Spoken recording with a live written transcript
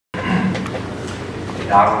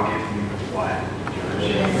and I will give you what?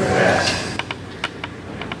 Rest.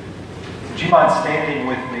 Would you mind standing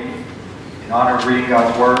with me in honor of reading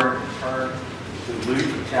God's Word? Turn to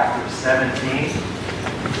Luke chapter 17.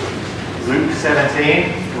 Luke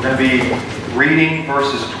 17. We're going to be reading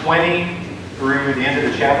verses 20 through the end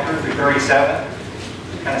of the chapter, through 37.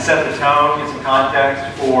 Kind of set the tone, get some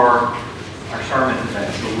context for our sermon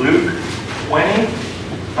today. So Luke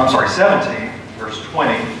 17, verse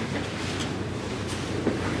 20.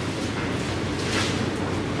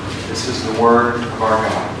 This is the word of our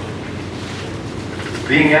God.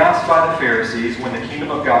 Being asked by the Pharisees when the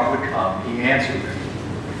kingdom of God would come, he answered them,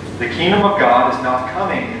 "The kingdom of God is not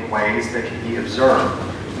coming in ways that can be observed,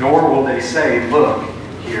 nor will they say, 'Look,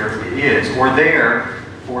 here it is,' or 'There,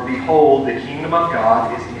 for behold, the kingdom of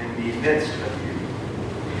God is in the midst of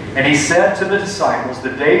you.' And he said to the disciples,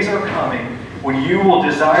 'The days are coming when you will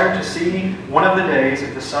desire to see one of the days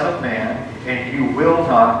of the Son of Man, and you will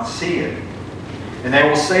not see it. And they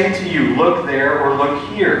will say to you, Look there, or look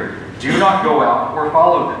here. Do not go out or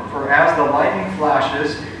follow them. For as the lightning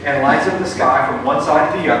flashes and lights up the sky from one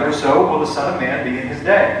side to the other, so will the Son of Man be in his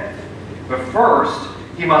day. But first,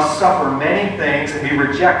 he must suffer many things and be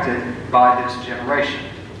rejected by this generation.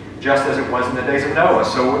 Just as it was in the days of Noah,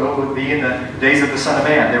 so it will be in the days of the Son of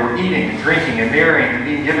Man. They were eating and drinking and marrying and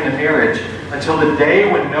being given in marriage until the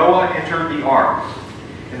day when Noah entered the ark.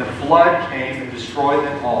 And the flood came and destroyed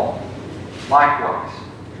them all. Likewise,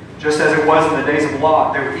 just as it was in the days of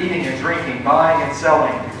Lot, they were eating and drinking, buying and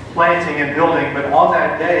selling, planting and building. But on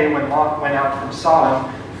that day when Lot went out from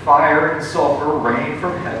Sodom, fire and sulfur rained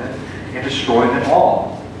from heaven and destroyed them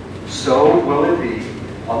all. So will it be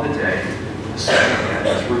on the day the Son of Man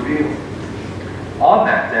is revealed. On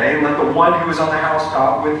that day, let the one who is on the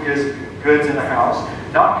housetop with his goods in the house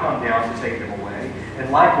not come down to take them away.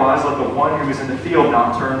 And likewise, let the one who is in the field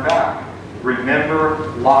not turn back. Remember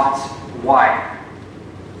Lot's wife.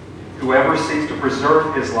 Whoever seeks to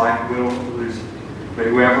preserve his life will lose it. But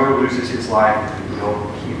whoever loses his life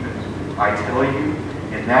will keep it. I tell you,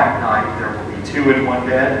 in that night there will be two in one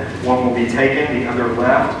bed. One will be taken, the other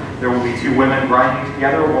left. There will be two women grinding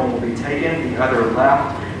together. One will be taken, the other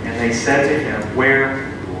left. And they said to him, Where,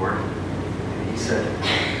 Lord? And he said,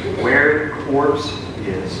 Where the corpse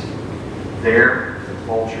is, there the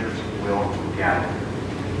vultures will gather.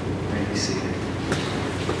 You may be seated.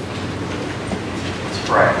 Let's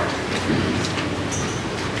pray.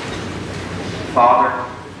 Father,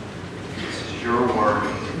 this is your word.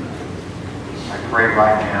 I pray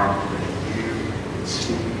right now that you would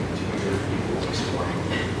speak to your people this morning.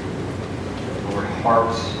 Lord,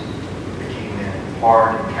 hearts that came in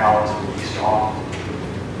hard and callous will be soft,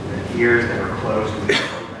 that ears that are closed will be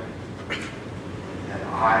open, that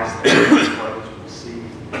eyes that are closed will see.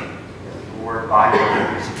 That, Lord, by your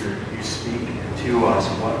Holy Spirit, you speak to us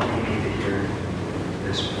what we need to hear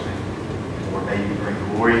this morning. Lord, may you bring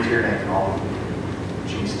glory to your name and all of it. In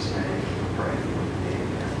Jesus' name, we pray.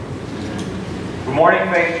 Amen. Good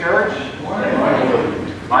morning, Faith Church. Good morning.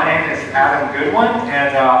 My name is Adam Goodwin,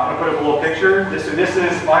 and I'm going to put up a little picture. This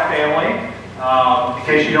is my family, in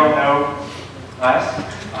case you don't know us.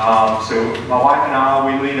 So my wife and I,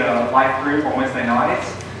 we lead a life group on Wednesday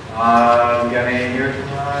nights. We got any here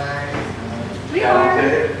tonight? We got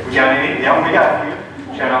any? Yeah, we got a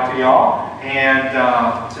few. Shout out to y'all.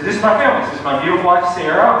 And so this is my family. This is my beautiful wife,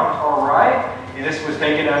 Sarah, on our right. And this was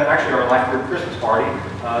taken at actually our life group Christmas party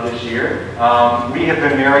this year. We have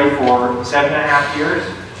been married for 7.5 years.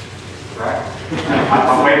 Right?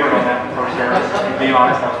 I wavered on that before service. To be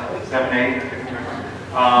honest, I was 7, 8. I couldn't remember.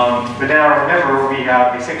 But now I remember we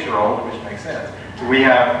have a 6-year-old, which makes sense. So we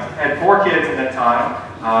have had 4 kids at that time.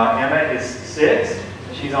 Emma is 6.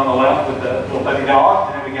 She's on the left with the little puppy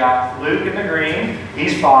dog. And then we got Luke in the green.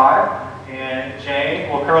 He's 5. And Jane,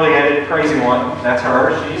 well, curly-headed, crazy one, that's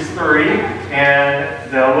her. She's 3.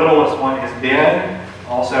 And the littlest one is Ben.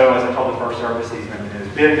 Also, as I told the first service, he's known as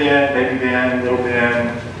Big Ben, Baby Ben, Little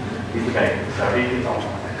Ben. He's the baby, so he's all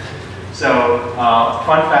that. So,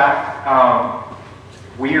 fun fact,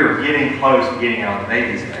 we are getting close to getting out of the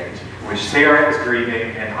baby stage, which Sarah is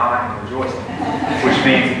grieving and I am rejoicing, which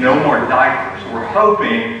means no more diapers. We're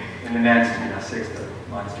hoping in the next 6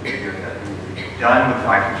 months to a year that we'll be done with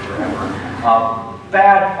diapers forever.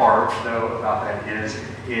 Bad part, though, about that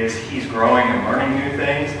is he's growing and learning new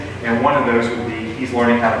things, and one of those would be he's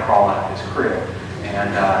learning how to crawl out of his crib.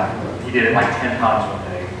 And he did it like 10 times one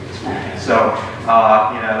day this weekend. So,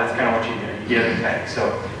 that's kind of what you do. You give and take. So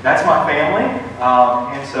that's my family.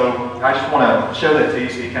 And so I just want to show that to you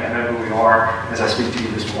so you kind of know who we are as I speak to you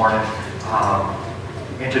this morning.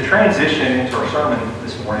 And to transition into our sermon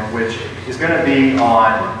this morning, which is going to be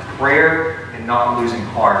on prayer and and not losing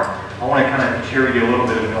heart, I want to kind of share with you a little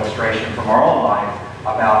bit of an illustration from our own life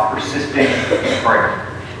about persisting in prayer.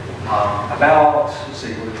 Let's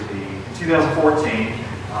see, what would it be? In 2014,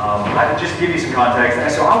 I just give you some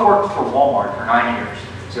context. So I worked for Walmart for 9 years.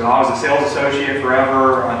 So I was a sales associate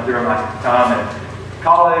forever during my time at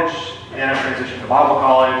college, then I transitioned to Bible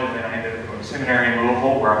college, and then I ended up going to seminary in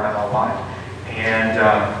Louisville, where I met my wife. And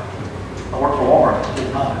I worked for Walmart the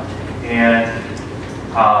whole time. And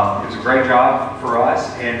it was a great job for us.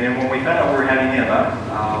 And then when we found out we were having Emma,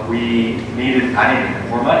 I needed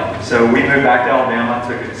more money. So we moved back to Alabama,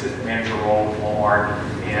 took an assistant manager role with Walmart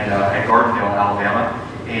at Gardendale, Alabama.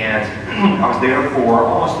 And I was there for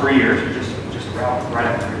almost 3 years, just right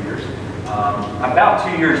after 3 years. About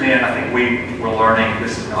 2 years in, I think we were learning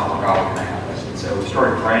this is not what God was going to have us. And so we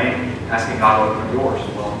started praying, asking God to open the doors.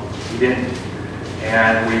 Well, He didn't.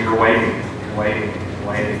 And we were waiting and waiting and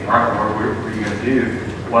waiting. All right, Lord, what are you going to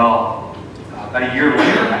do? Well, about a year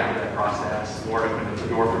later after that process, the Lord opened the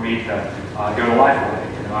door for me to go to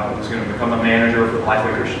Lifeway. I was going to become a manager for the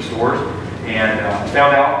Lifeway Christian stores. And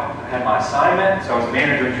found out I had my assignment, so I was a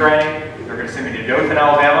manager in training. They're going to send me to Dothan,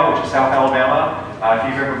 Alabama, which is South Alabama. If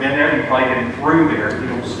you've ever been there, you're probably getting through there. You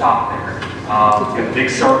don't stop there. It's got a big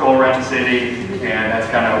circle around the city, and that's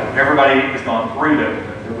kind of, everybody has gone through Dothan,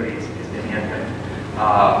 but nobody has been in there.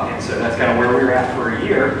 And so that's kind of where we were at for a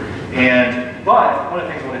year. But one of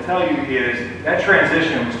the things I want to tell you is that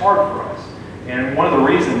transition was hard for us. And one of the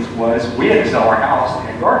reasons was we had to sell our house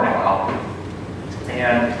in Gardendale, Alabama.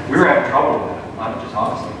 And we were having trouble with that. I'm just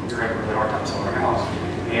honestly, we were having a really hard time selling our house.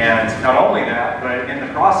 And not only that, but in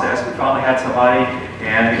the process, we finally had somebody,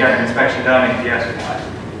 and we got an inspection done, and guess what?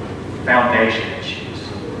 Foundation issues.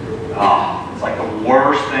 It's like the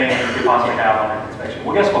worst thing you could possibly have on an inspection.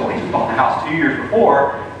 Well, guess what? We just bought the house 2 years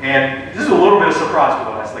before, and this is a little bit of a surprise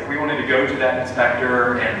to us. Like, we wanted to go to that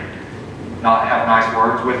inspector and not have nice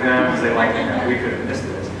words with him, and say, like, we could have missed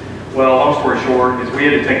this. Well, long story short, is we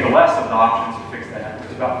had to take the less of the options to fix that. It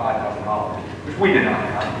was about $5,000, which we did not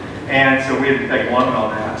have. And so we had to take a loan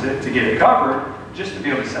on that to get it covered, just to be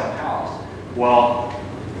able to sell the house. Well,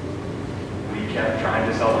 we kept trying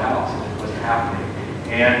to sell the house, and it wasn't happening.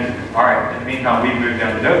 And, all right, in the meantime, we moved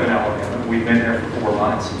down to Goodwin, Alabama. We've been there for 4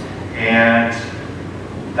 months. And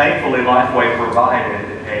thankfully, Lifeway provided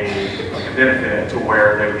a benefit to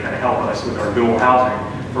where they would kind of help us with our dual housing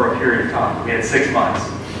for a period of time. We had 6 months.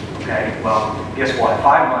 Okay, well, guess what?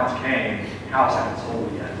 5 months came, house hadn't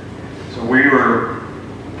sold yet. So we were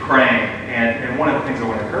praying, and one of the things I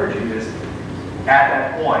want to encourage you is, at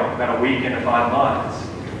that point, about a week into 5 months,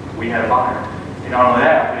 we had a buyer. And not only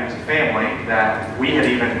that, but it was a family that we had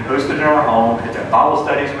even hosted in our home, had done Bible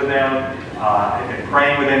studies with them, had been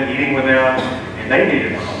praying with them, eating with them, and they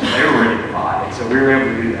needed a home. They were ready to buy it, so we were able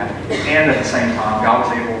to do that. And at the same time, God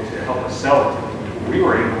was able to help us sell it to them. We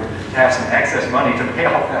were able to have some excess money to pay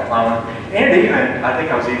off that loan, and even, I think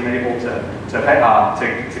I was even able to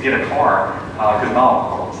get a car, because my old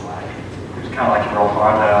car was like, it was kind of like your old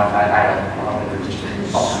car that I had.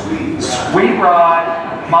 Sweet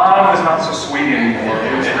rod. Mine was not so sweet anymore.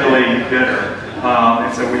 It was really bitter.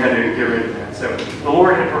 And so we had to get rid of that. So the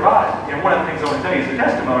Lord had provided. And one of the things I want to tell you as a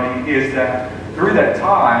testimony is that through that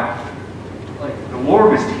time, like, the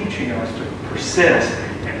Lord was teaching us to persist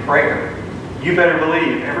in prayer. You better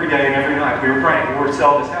believe every day and every night we were praying, Lord,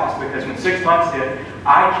 sell this house, because when 6 months hit,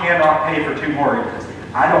 I cannot pay for 2 mortgages.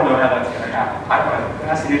 I don't know how that's going to happen. I don't have the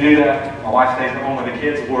capacity to do that. My wife stays at home with the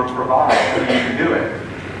kids. The Lord provides so you can do it.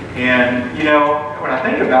 And, you know, when I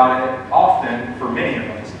think about it, often, for many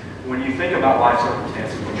of us, when you think about life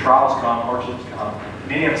circumstances, when trials come, hardships come,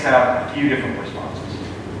 many of us have a few different responses.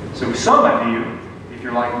 So some of you, if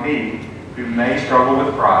you're like me, who may struggle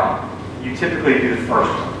with pride, you typically do the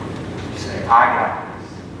first one. You say, I got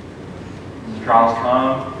this. Trials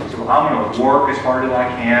come, so I'm going to work as hard as I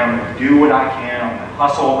can. I'm going to do what I can. I'm going to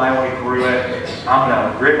hustle my way through it. I'm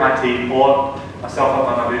going to grit my teeth, pull myself up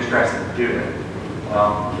on my bootstraps and do it.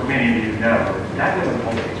 Well, for many of you know, that doesn't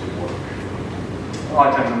always work. A lot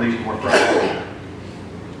of times it leaves you more frustrated.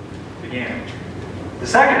 Again, the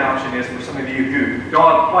second option is for some of you who maybe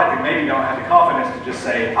don't have the confidence to just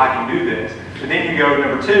say, I can do this. But then you go to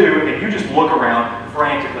number 2, and you just look around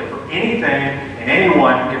frantically for anything and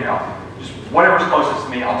anyone who can help. Just whatever's closest to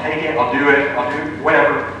me, I'll take it, I'll do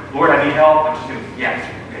whatever. Lord, I need help. I'm just going to, yes,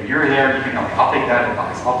 okay, you're there, you can help me. I'll take that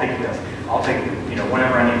advice. I'll take this. I'll take,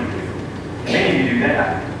 whatever I need to do. And many of you do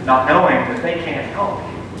that, not knowing that they can't help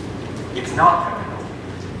you. It's not going to help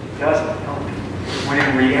you. It doesn't help you. When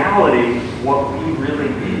in reality, what we really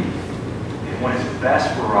need and what is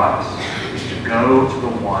best for us is to go to the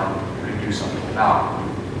one who can do something about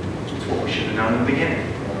it. It's what we should have done in the beginning.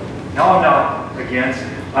 Now, I'm not against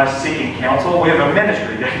us seeking counsel. We have a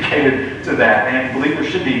ministry dedicated to that, and believers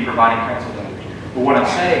should be providing counsel to others. But what I'm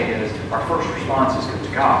saying is, our first response is go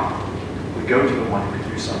to God. We go to the one who can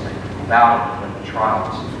do something about it when the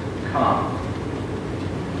trials come.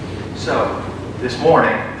 So, this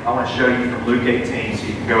morning, I want to show you from Luke 18, so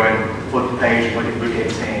you can go ahead and flip the page and look at Luke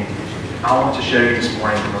 18. I want to show you this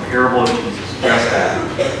morning from a parable of Jesus, just that.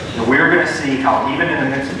 And we're going to see how even in the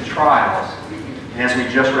midst of trials, and as we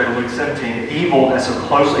just read in Luke 17, the evil that so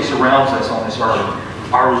closely surrounds us on this earth,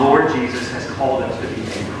 our Lord Jesus has called us to be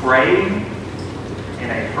a praying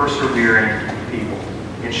and a persevering people.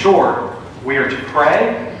 In short, we are to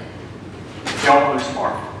pray, don't lose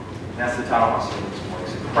heart. And that's the title of my sermon this morning.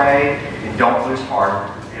 So pray and don't lose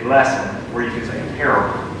heart. A lesson, or you could say a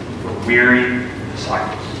parable, for weary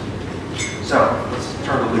disciples. So, let's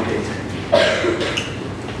turn to Luke 18.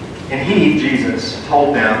 And he, Jesus,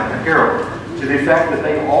 told them a parable to the effect that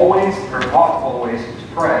they always, or ought always, to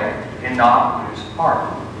pray and not lose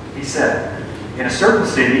heart. He said, in a certain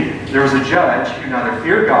city, there was a judge who neither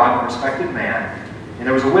feared God nor respected man, and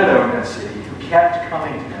there was a widow in that city who kept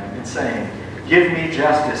coming to him and saying, "Give me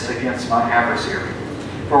justice against my adversary."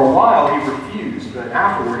 For a while he refused, but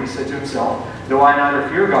afterward he said to himself, "Though I neither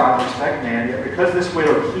fear God nor respect man, yet because this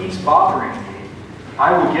widow keeps bothering me,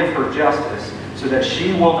 I will give her justice, so that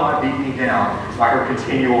she will not beat me down by her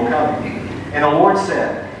continual coming." And the Lord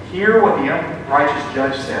said, "Hear what the unrighteous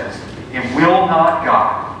judge says, and will not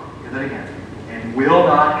God," hear that again, "and will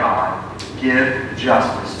not God give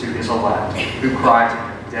justice to his elect, who cry to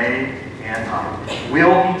him day and night?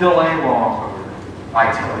 Will he delay long over them?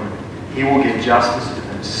 I tell you, he will give justice to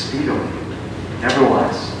them speedily.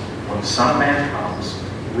 Nevertheless, when the Son of Man comes,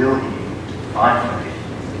 will he find faith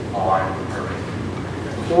on earth?"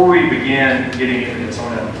 Before we begin getting into this, I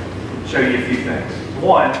want to show you a few things.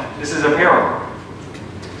 One, this is a parable.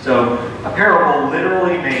 So, a parable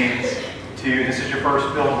literally means to, this is your first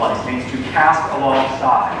fill in blank, means to cast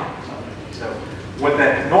alongside something. So, what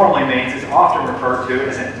that normally means is often referred to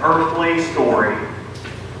as an earthly story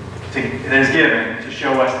that is given to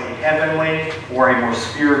show us a heavenly or a more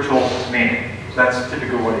spiritual meaning. So that's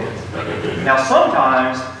typically what it is. Now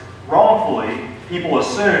sometimes, wrongfully, people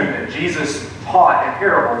assume that Jesus taught in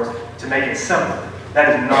parables to make it simple. That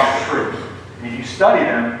is not true. And if you study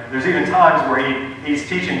them, there's even times where he's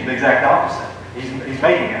teaching the exact opposite. He's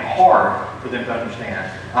making it hard for them to understand.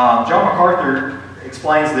 John MacArthur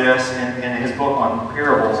explains this in his book on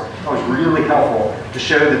parables. It was really helpful to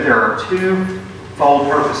show that there are two-fold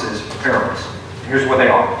purposes for parables. Here's what they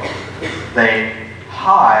are. They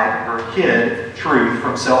hide or hid truth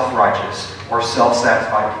from self-righteous or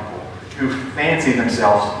self-satisfied people who fancy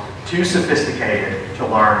themselves too sophisticated to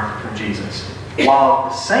learn from Jesus. While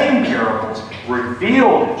the same parables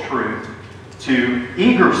revealed truth to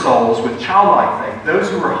eager souls with childlike faith, those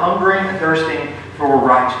who are hungering and thirsting for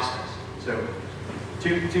righteousness. So,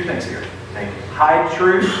 two things here. They hide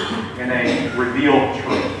truth and they reveal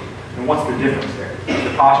truth. And what's the difference there?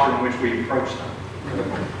 The posture in which we approach them.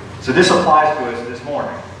 So this applies to us this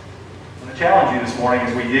morning. I'm going to challenge you this morning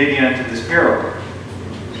as we dig into this parable.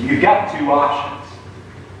 You've got two options.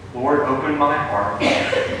 Lord, open my heart.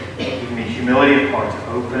 Give me humility of heart to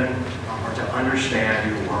open or to understand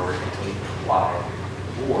your word and to apply it.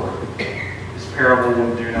 Or this parable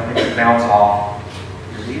will do nothing but bounce off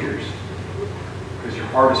your ears. Because your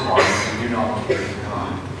heart is hard and you do not want to hear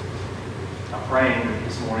God. I'm praying that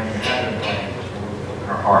this morning you have been praying that the Lord would open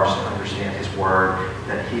our hearts to understand his word,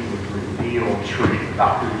 that he would reveal truth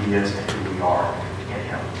about who he is and who we are in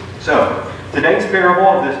him. So, today's parable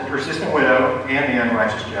of this persistent widow and the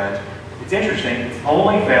unrighteous judge, it's interesting. It's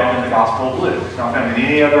only found in the Gospel of Luke. It's not found in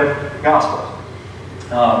any other Gospel.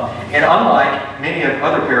 And unlike many of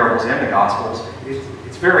other parables in the Gospels,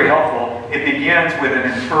 it's very helpful. It begins with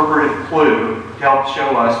an interpretive clue to help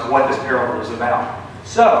show us what this parable is about.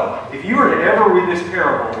 So, if you were to ever read this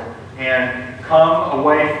parable and come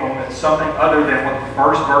away from it something other than what the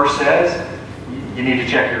first verse says, you need to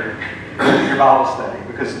check your Bible study,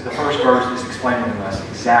 because the first verse is explaining to us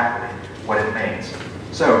exactly what it means.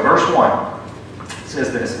 So, verse 1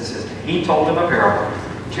 says this. It says, "He told them a parable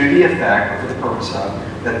to the effect, or for the purpose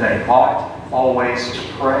of, that they ought always to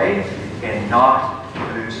pray and not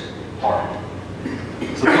lose heart."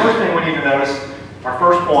 So the first thing we need to notice, our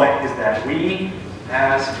first point, is that we,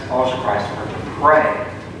 as followers of Christ, are to pray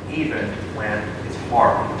even when it's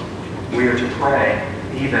hard. We are to pray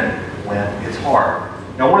even when it's hard.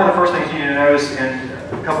 Now, one of the first things you need to notice in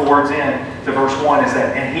a couple words in to verse 1 is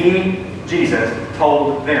that, and he, Jesus,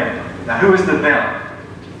 told them. Now, who is the them?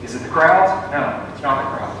 Is it the crowds? No, it's not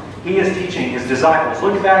the crowds. He is teaching his disciples.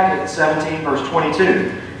 Look back at 17, verse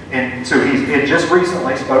 22. And so he had just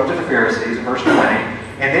recently spoke to the Pharisees in verse 20, and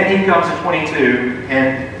then he comes in 22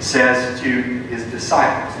 and says to his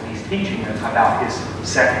disciples, and he's teaching them about his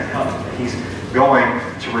second coming, that he's going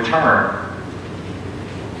to return.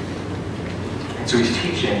 And so he's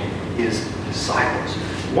teaching his disciples.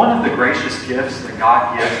 One of the gracious gifts that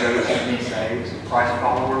God gives those whom he saves, Christ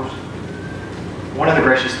followers, one of the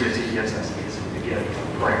gracious gifts he gives us is the gift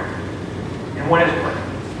of prayer. And what is prayer?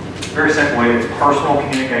 Very simply, it's personal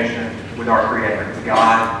communication with our Creator, the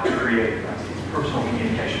God who created us. It's personal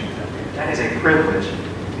communication with Him. That is a privilege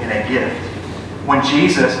and a gift. When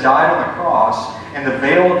Jesus died on the cross and the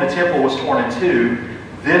veil of the temple was torn in two,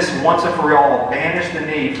 this once and for all banished the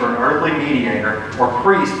need for an earthly mediator or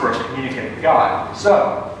priest for us to communicate with God.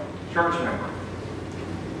 So, church member,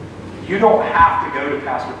 you don't have to go to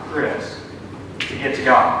Pastor Chris to get to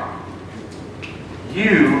God.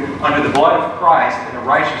 You, under the blood of Christ and the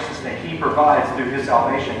righteousness that He provides through His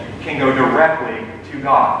salvation, can go directly to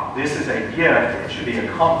God. This is a gift that should be a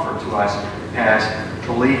comfort to us as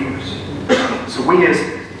believers. So we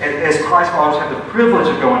as Christ followers have the privilege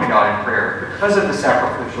of going to God in prayer because of the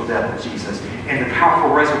sacrificial death of Jesus and the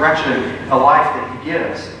powerful resurrection and the life that He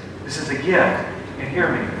gives. This is a gift. And hear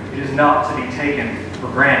me, it is not to be taken for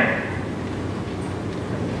granted.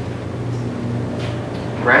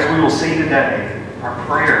 For as we will see today, our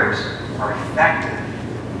prayers are effective.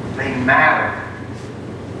 They matter.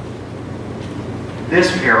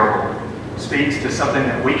 This parable speaks to something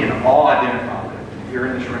that we can all identify with. If you're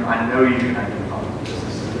in this room, I know you can identify with this.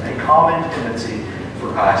 This is a common tendency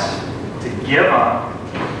for us to give up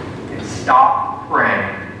and stop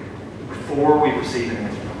praying before we receive an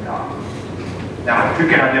answer from God. Now, who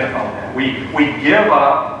can identify with that? We give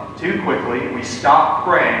up too quickly. We stop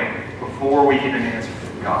praying before we get an answer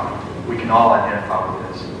from God. We can all identify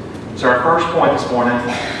with this. So our first point this morning,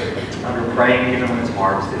 under praying even when it's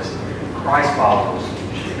hard, is this. Christ followers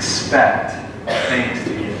should expect things to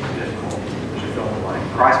get difficult. Should fill in the blank.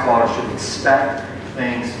 Christ followers should expect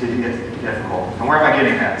things to get difficult. And where am I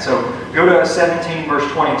getting at? So go to 17 verse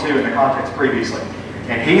 22 in the context previously.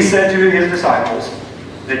 And he said to his disciples,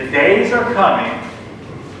 the days are coming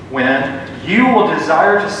when you will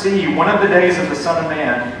desire to see one of the days of the Son of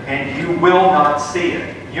Man, and you will not see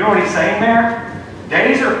it. You know what he's saying there?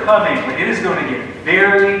 Days are coming when it is going to get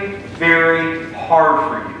very, very hard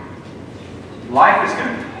for you. Life is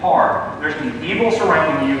going to be hard. There's going to be evil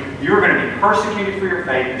surrounding you. You're going to be persecuted for your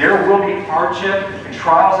faith. There will be hardship and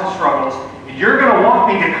trials and struggles. And you're going to want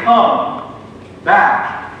me to come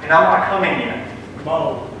back. And I'm not coming yet. Come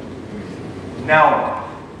on. Now,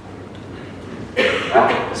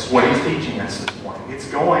 that's what he's teaching us this morning. It's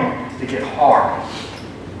going to get hard.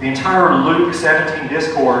 The entire Luke 17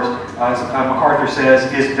 discourse, as MacArthur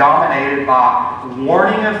says, is dominated by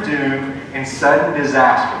warning of doom and sudden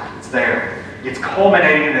disaster. It's there. It's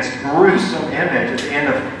culminating in this gruesome image at the end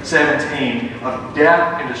of 17 of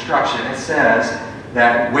death and destruction. It says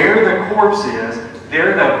that where the corpse is,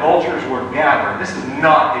 there the vultures were gathered. This is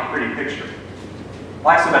not a pretty picture.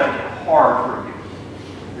 Life's about to get hard for you.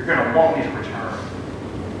 You're going to want me to return.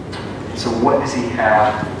 So what does he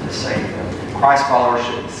have to say to them? Christ followers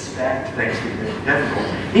should expect things to be difficult.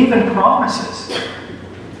 He even promises,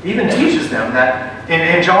 even teaches them that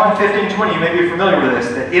in John 15:20, you may be familiar with this,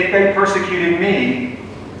 that if they persecuted me,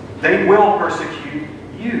 they will persecute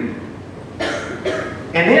you.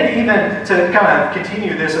 And then even to kind of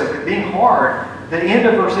continue this of being hard, the end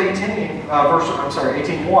of verse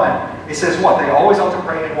 18:1, it says what? They always ought to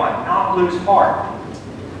pray and what? Not lose heart.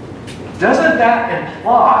 Doesn't that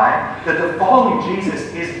imply that the following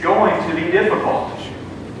Jesus is going to be difficult?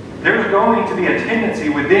 There's going to be a tendency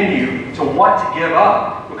within you to want to give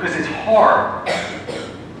up because it's hard.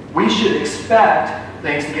 We should expect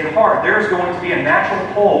things to get hard. There's going to be a natural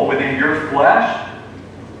pull within your flesh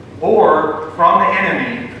or from the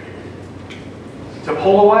enemy to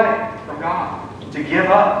pull away from God, to give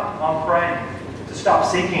up on praying, to stop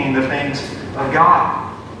seeking the things of God.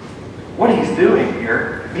 What he's doing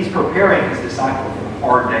here, he's preparing his disciples for the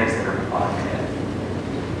hard days that are to lie ahead.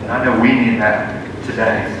 And I know we need that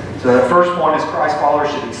today. So the first point is Christ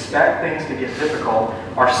followers should expect things to get difficult.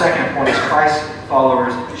 Our second point is Christ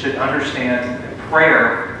followers should understand that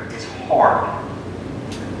prayer is hard.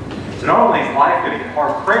 So not only is life going to get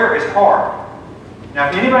hard, prayer is hard. Now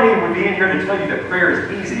if anybody would be in here to tell you that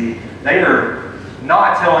prayer is easy, they are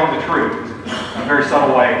not telling the truth. In a very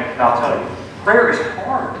subtle way, and I'll tell you. Prayer is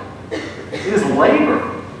hard. It is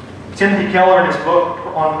labor. Timothy Keller, in his book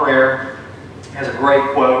on prayer, has a great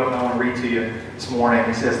quote, and I want to read to you this morning.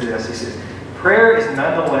 He says this. He says, prayer is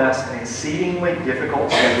nonetheless an exceedingly difficult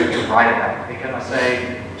subject to write about. And can I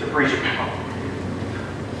say, to preach about?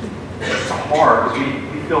 hard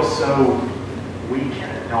because we feel so weak in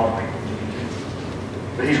it, don't we?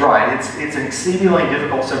 But he's right. It's an exceedingly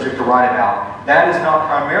difficult subject to write about. That is not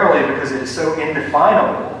primarily because it is so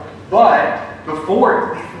indefinable, but before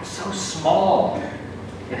it, we feel so small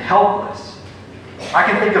and helpless. I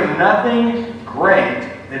can think of nothing great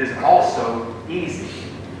that is also easy.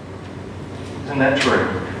 Isn't that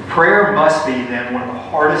true? Prayer must be, then, one of the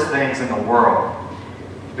hardest things in the world.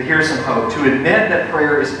 But here's some hope. To admit that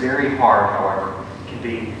prayer is very hard, however, can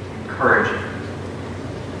be encouraging.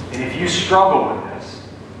 And if you struggle with this,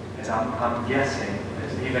 as I'm guessing,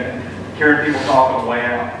 as even hearing people talk on the way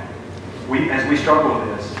out, as we struggle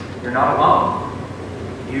with this, you're not alone.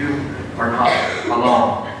 You are not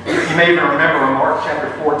alone. You may even remember in Mark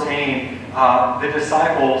chapter 14, the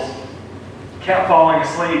disciples kept falling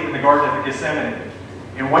asleep in the Garden of Gethsemane.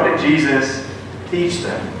 And what did Jesus teach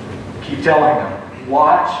them? Keep telling them,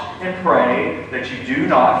 watch and pray that you do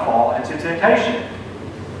not fall into temptation.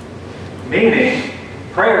 Meaning,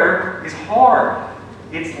 prayer is hard.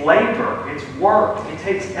 It's labor. It's work. It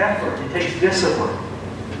takes effort. It takes discipline.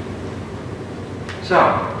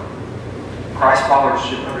 So, Christ followers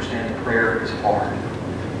should understand that prayer is hard.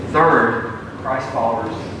 Third, Christ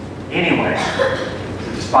followers, anyway,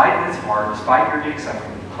 so despite that it's hard, despite your deep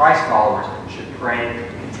suffering, Christ followers should pray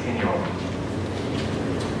continually.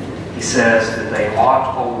 He says that they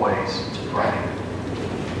ought always to pray,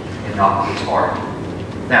 and not that it's hard.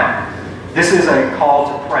 Now, this is a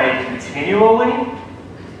call to pray continually,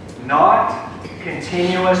 not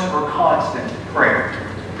continuous or constant prayer.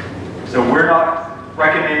 So we're not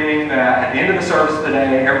recommending that at the end of the service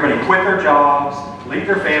today, everybody quit their jobs, leave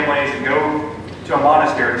their families, and go to a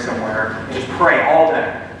monastery somewhere and just pray all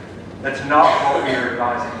day. That's not what we are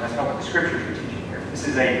advising. That's not what the Scriptures are teaching here. This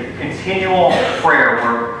is a continual prayer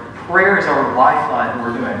where prayer is our lifeline that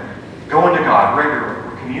we're doing. Going to God regularly.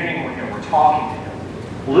 We're communing with Him. We're talking to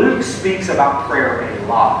Him. Luke speaks about prayer a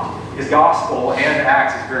lot. His Gospel and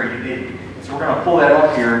Acts is very unique. So we're going to pull that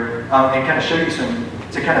up here and kind of show you some,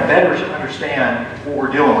 to kind of better understand what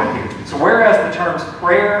we're dealing with here. So whereas the terms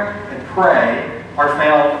prayer and pray are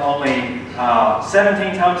found only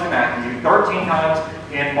 17 times in Matthew, 13 times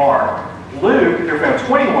in Mark, Luke, they're found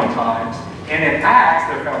 21 times, and in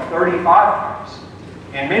Acts, they're found 35 times.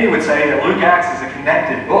 And many would say that Luke Acts is a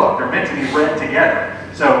connected book. They're meant to be read together.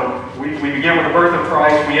 So we begin with the birth of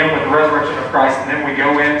Christ, we end with the resurrection of Christ, and then we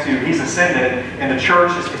go into He's ascended, and the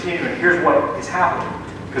church is continuing. Here's what is happening.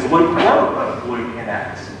 Because Luke wrote of Luke and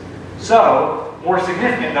Acts. So, more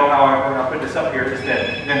significant, though, however, and I'll put this up here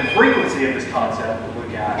instead, than the frequency of this concept of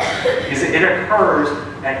Luke Acts, is that it occurs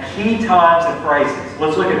at key times and phrases.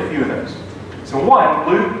 Let's look at a few of those. So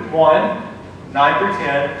Luke 1, 9 through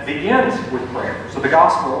 10 begins with prayer. So the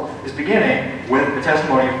Gospel is beginning with the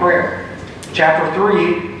testimony of prayer. Chapter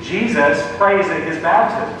 3, Jesus prays at His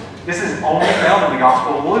baptism. This is only found in the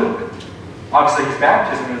Gospel of Luke. Obviously, His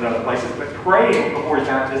baptism is in other places, but praying before His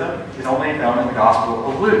baptism is only found in the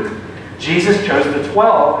Gospel of Luke. Jesus chose the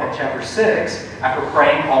 12 in chapter 6 after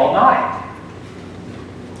praying all night.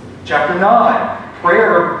 Chapter 9,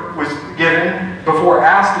 prayer was given before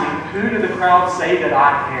asking, who do the crowd say that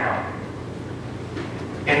I am?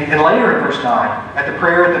 And later in verse 9, at the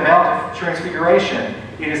prayer at the Mount of Transfiguration,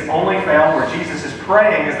 it is only found where Jesus is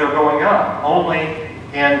praying as they're going up, only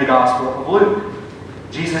in the Gospel of Luke.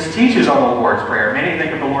 Jesus teaches on the Lord's Prayer. Many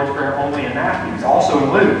think of the Lord's Prayer only in Matthew. It's also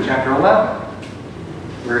in Luke chapter 11,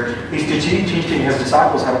 where He's teaching His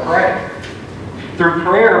disciples how to pray. Through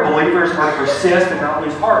prayer, believers are to persist and not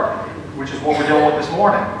lose heart, which is what we're dealing with this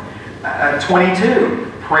morning.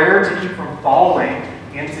 22, prayer to keep from falling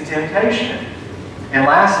into temptation. And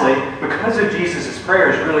lastly, because of Jesus'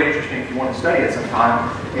 prayer, it's really interesting if you want to study it sometime,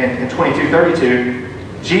 in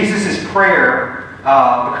 22:32, Jesus' prayer,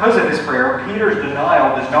 because of His prayer, Peter's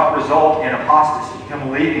denial does not result in apostasy, him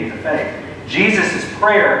leaving the faith. Jesus'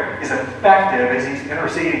 prayer is effective as He's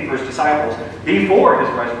interceding for His disciples before His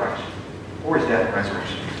resurrection, or His death and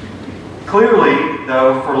resurrection. Clearly,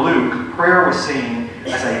 though, for Luke, prayer was seen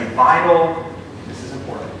as a vital, this is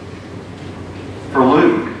important, for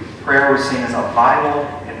Luke, prayer was seen as a vital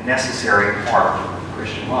and necessary part of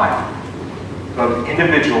Christian life, both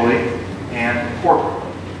individually and corporately.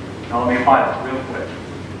 Now let me apply this real quick.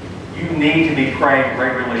 You need to be praying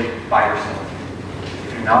regularly by yourself.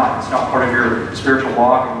 If you're not, it's not part of your spiritual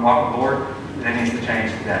walk and walk with the Lord, then it needs to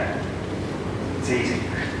change today. It's easy.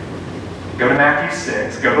 Go to Matthew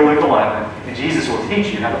 6, go to Luke 11, and Jesus will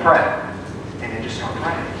teach you how to pray. And then just start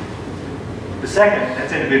praying. The second,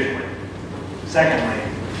 that's individually. Secondly,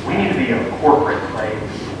 we need to be a corporate praying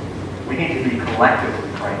people. We need to be collectively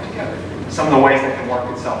praying together. Some of the ways that can work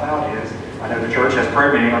itself out is, I know the church has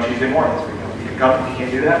prayer meeting on Tuesday mornings. We go You can't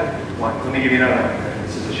do that? Well, let me give you another one.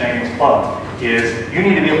 This is a shameless plug. Is you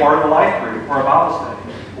need to be a part of a life group or a Bible study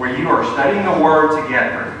where you are studying the Word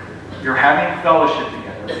together, you're having fellowship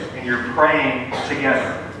together, and you're praying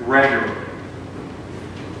together regularly.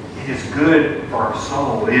 It is good for our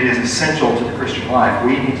soul. It is essential to the Christian life.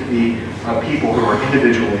 We need to be people who are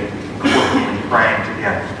individually and corporately praying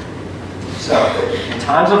together. So, in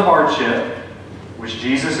times of hardship, which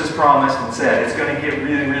Jesus has promised and said, it's going to get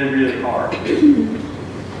really, really, really hard.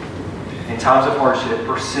 In times of hardship,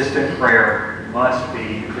 persistent prayer must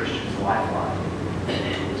be the Christian's lifeline. So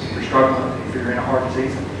if you're struggling, if you're in a hard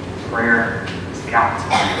season, prayer has got to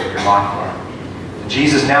be your lifeline.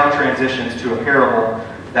 Jesus now transitions to a parable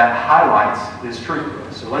that highlights this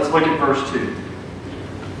truth. So let's look at verse 2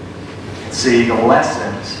 and see the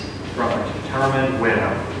lessons from a determined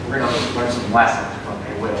widow. We're going to learn some lessons from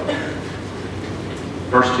a widow.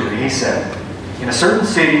 Verse 2, he said, "In a certain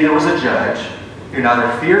city there was a judge who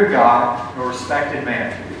neither feared God nor respected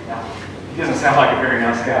man." Now, he doesn't sound like a very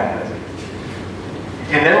nice guy, does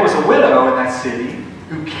he? "And there was a widow in that city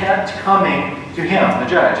who kept coming to him, the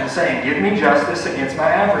judge, and saying, 'Give me justice against my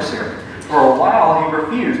adversary.' For a while he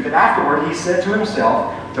refused, but afterward he said to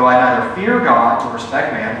himself, 'Though I neither fear God nor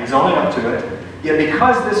respect man,'" he's owning up to it, "yet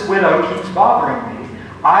because this widow keeps bothering me,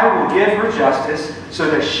 I will give her justice so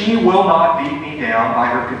that she will not beat me down by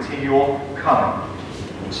her continual coming."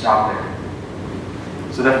 We'll stop there.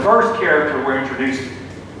 So the first character we're introduced to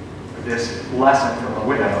this lesson from the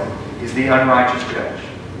widow is the unrighteous judge.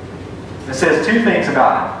 It says two things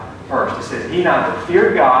about him. First, it says he neither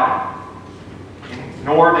feared God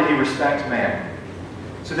nor did he respect man.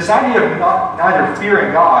 So this idea of neither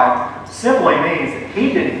fearing God simply means that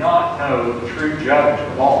he did not know the true judge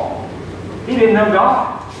of all. He didn't know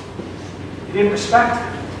God. He didn't respect him.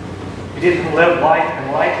 He didn't live life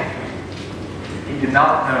in light of him. He did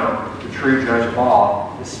not know the true judge of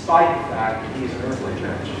all, despite the fact that he is an earthly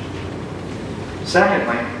judge.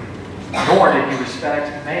 Secondly, nor did he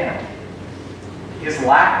respect man. His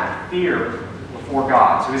lack of fear before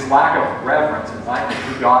God, so his lack of reverence and light of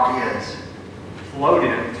who God is, flowed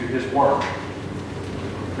into his work.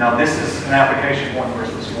 Now this is an application point for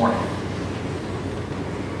us this morning.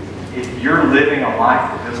 If you're living a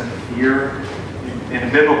life that doesn't fear,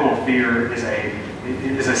 and biblical fear is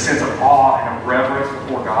a sense of awe and of reverence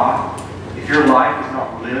before God, if your life is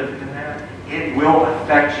not lived in that, it will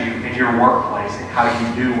affect you in your workplace and how you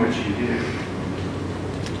do what you do.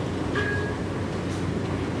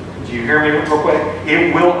 Do you hear me real quick?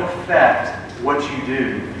 It will affect what you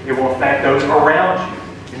do. It will affect those around you.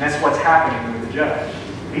 And that's what's happening with the judge.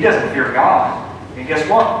 He doesn't fear God. And guess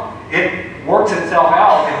what? It works itself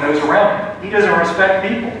out in those around him. He doesn't respect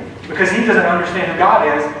people because he doesn't understand who God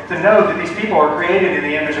is to know that these people are created in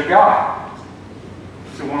the image of God.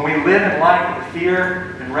 So when we live in light of the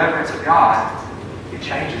fear and reverence of God, it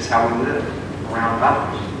changes how we live around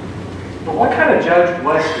others. But what kind of judge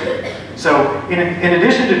was he? So in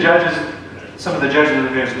addition to judges, some of the judges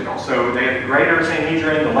of Israel, so they had the greater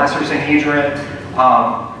Sanhedrin, the lesser Sanhedrin.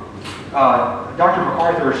 Dr.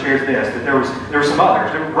 MacArthur shares this, that there were some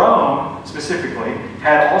others. Rome, specifically,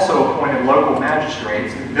 had also appointed local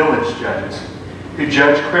magistrates and village judges who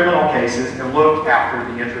judged criminal cases and looked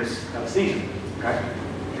after the interests of Caesar. Okay?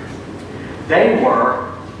 They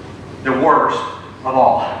were the worst of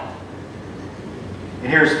all. And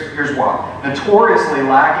here's why. Notoriously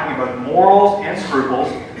lacking in both morals and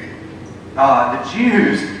scruples, the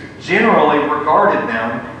Jews generally regarded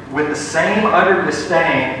them with the same utter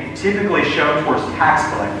disdain typically shown towards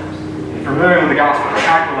tax collectors. If you're familiar with the gospel,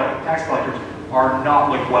 tax collectors are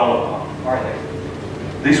not looked well upon, are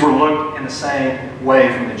they? These were looked in the same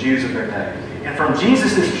way from the Jews of their day. And from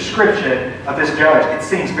Jesus' description of this judge, it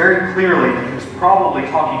seems very clearly that he was probably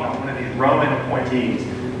talking about one of these Roman appointees,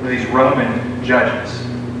 one of these Roman judges.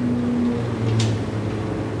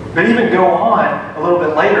 But even go on a little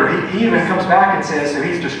bit later, he even comes back and says, so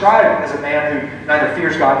he's described as a man who neither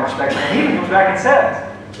fears God nor respects man. He even comes back and says,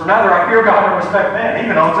 for neither I fear God nor respect man. He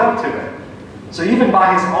even owns up to it. So even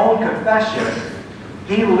by his own confession,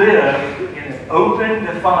 he lived in open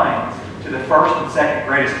defiance to the first and second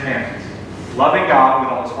greatest commandments. Loving God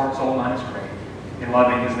with all his heart, soul, mind, and strength, and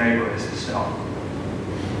loving his neighbor as himself.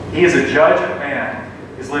 He is a judge of man,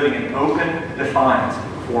 is living in open defiance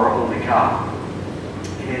before a holy God.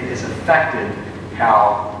 It has affected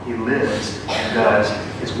how he lives and does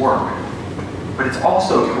his work. But it's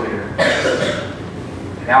also clear,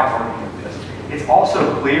 an outworking of this, it's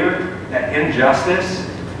also clear that injustice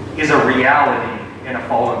is a reality in a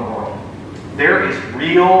fallen world. There is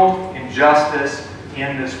real injustice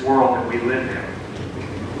in this world that we live in.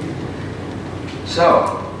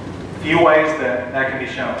 So, few ways that can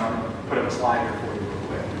be shown. I'm going to put up a slide here for you real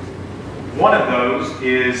quick. One of those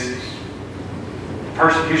is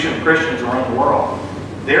persecution of Christians around the world.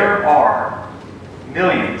 There are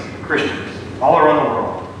millions of Christians all around the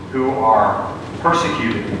world who are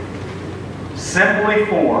persecuted simply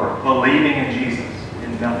for believing in Jesus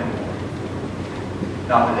and nothing more.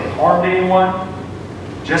 Not that they harmed anyone,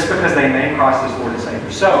 just because they named Christ as Lord and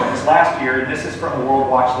Savior. So, in this last year, and this is from the World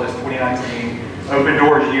Watch List 2019, Open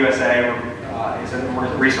Doors USA is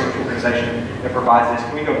a research organization that provides this.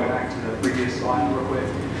 Can we go back to the previous slide real quick?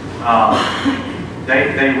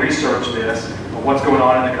 They research this, what's going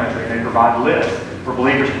on in the country, and they provide lists for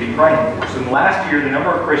believers to be praying for. So in the last year, the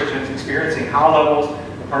number of Christians experiencing high levels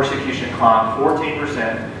of persecution climbed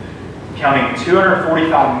 14%, counting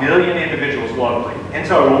 245 million individuals globally. In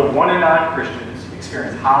total, 1 in 9 Christians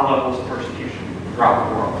experience high levels of persecution throughout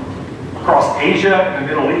the world. Across Asia and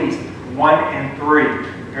the Middle East, 1 in 3,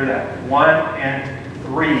 hear that, 1 in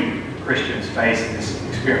 3 Christians face this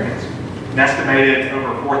experience. An estimated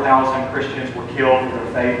over 4,000 Christians were killed for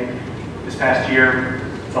their faith this past year.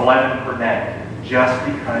 It's 11 per day, just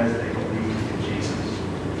because they believe in Jesus.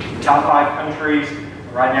 The top 5 countries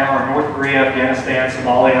right now are North Korea, Afghanistan,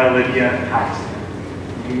 Somalia, Libya, and Pakistan.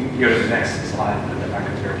 You can go to the next slide and put that back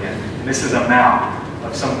up there again. And this is a map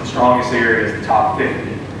of some of the strongest areas, the top 50,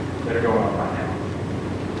 that are going on right now.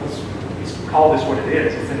 Let's call this what it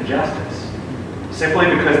is. It's injustice. Simply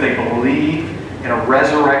because they believe in a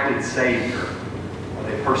resurrected Savior, or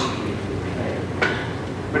they persecute their faith.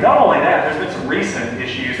 But not only that, there's been some recent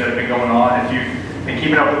issues that have been going on. If you've been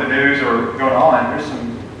keeping up with the news or going on, there's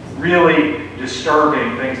some really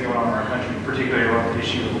disturbing things going on in our country, particularly around the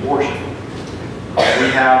issue of abortion. We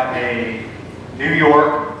have a New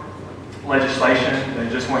York legislation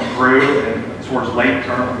that just went through and towards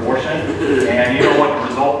late-term abortion, and you know what the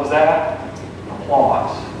result was that?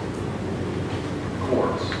 Applause.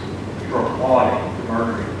 Courts. For applauding the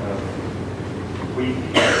murdering of weak,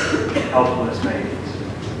 helpless babies.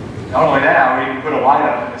 Not only that, we even put a light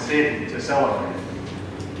up in the city to celebrate.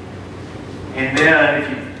 And then, if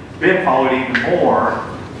you've been followed even more,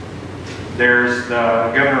 there's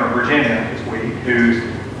the governor of Virginia this week who's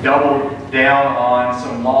doubled down on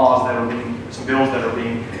some laws that are being, some bills that are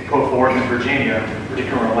being put forth in Virginia,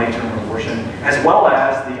 particularly on late-term abortion, as well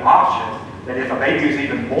as the option that if a baby is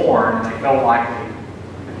even born and they felt like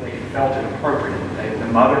they felt it appropriate, the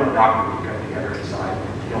mother and the doctor would come together and decide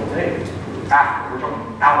to kill the baby. After, we're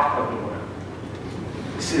talking out of the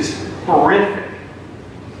womb. This is horrific.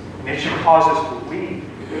 And it should cause us to weep,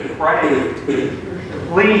 pray,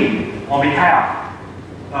 plead on behalf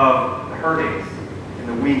of the hurting and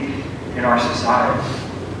the weak in our society.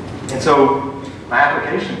 And so, my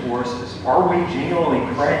application for us is, are we genuinely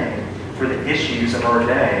praying for the issues of our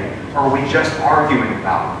day? Or are we just arguing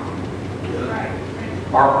about them?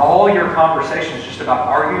 Are all your conversations just about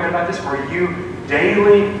arguing about this? Or are you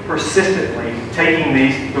daily, persistently taking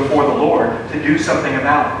these before the Lord to do something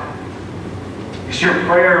about it? Is your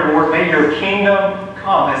prayer, Lord, may your kingdom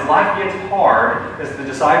come. As life gets hard, as the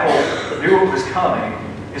disciples knew it was coming,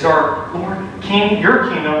 is our Lord,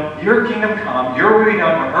 your kingdom come, your will be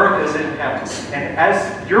done on earth as in heaven. And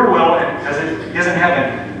as your will, as it is in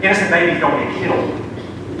heaven, innocent babies don't get killed.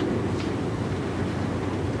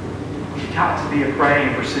 We've got to be a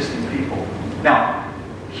praying, persistent people. Now,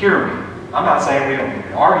 hear me. I'm not saying we don't need to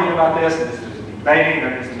be arguing about this, and this is just debating,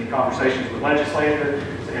 there needs to be conversations with legislators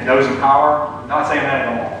and those in power. I'm not saying that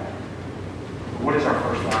at all. But what is our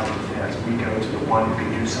first line of defense? We go to the one who can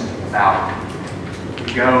do something about it.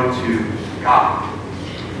 We go to God.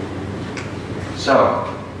 So,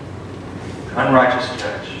 the unrighteous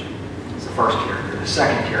judge is the first character. The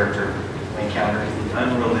second character we encounter is the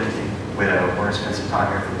unrelenting widow. We're going to spend some time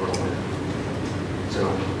here for a little bit. So,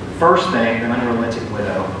 the first thing the unrelenting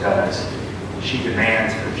widow does, she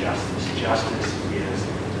demands for justice. Justice is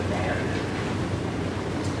demanded.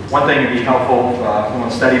 One thing to be helpful, if you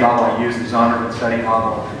want to study Bible, I use the Zondervan Study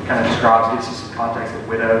Bible. It kind of describes, gives us some context of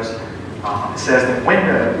widows. It says that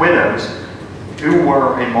widows, who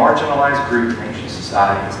were a marginalized group in ancient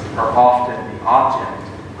societies, are often the object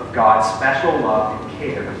of God's special love and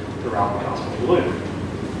care throughout the Gospel of Luke.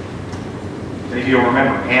 Many of you will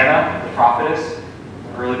remember Anna, the prophetess, in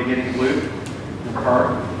the early beginning of Luke. Remember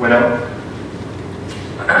her? Widow.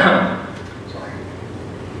 Sorry.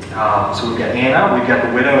 So we've got Anna, we've got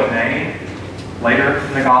the widow of Nain, later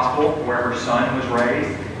in the Gospel, where her son was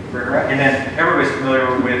raised. And then everybody's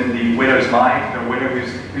familiar with the widow's mite, the widow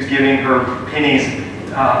who's giving her pennies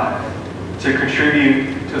to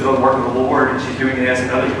contribute to the work of the Lord, and she's doing this,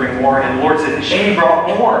 and others bring more. And the Lord said that she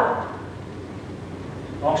brought more.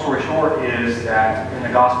 Long story short is that in the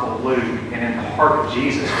Gospel of Luke and in the heart of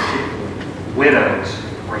Jesus particularly, widows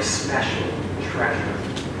were a special treasure.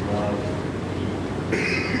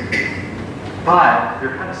 But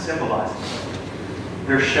they're kind of symbolizing something.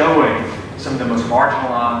 They're showing some of the most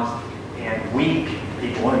marginalized and weak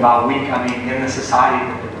people, and by weak I mean in the society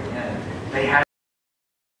that they were in. They had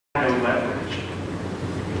no leverage.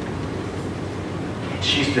 And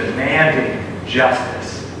she's demanding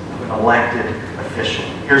justice of an elected official.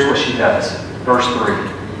 Here's what she does. Verse 3.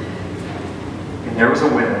 And there was a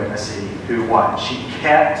widow in the city who what? She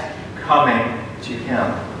kept coming to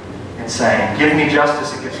him and saying, "Give me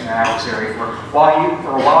justice against my adversary." For a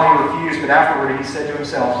while he refused, but afterward he said to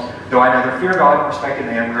himself, "Though I neither fear God nor respect a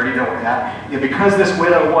man," we already know what that, "yet because this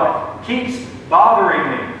widow what? Keeps bothering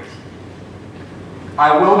me,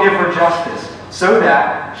 I will give her justice, so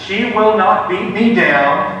that she will not beat me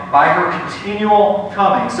down by her continual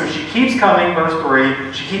coming." So she keeps coming, verse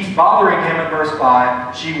 3. She keeps bothering him in verse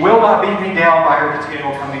 5. She will not beat me down by her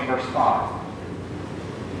continual coming, verse 5.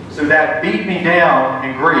 So that beat me down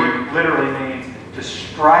in Greek literally means to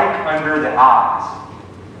strike under the eyes.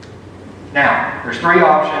 Now, there's three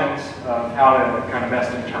options of how to kind of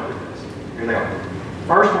best interpret this. Here they are.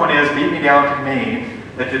 First one is beat me down can mean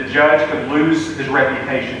that the judge could lose his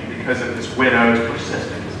reputation because of this widow's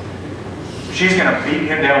persistence. She's going to beat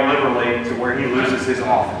him down literally to where he loses his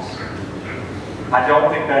office. I don't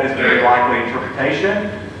think that is a very likely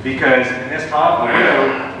interpretation, because in this time, a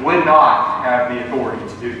widow would not have the authority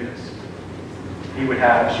to do this. She would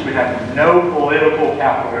have no political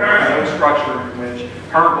capital, no structure in which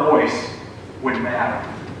her voice would matter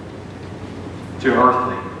to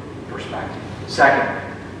earthly perspective. Second,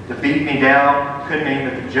 to beat me down could mean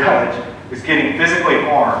that the judge is getting physically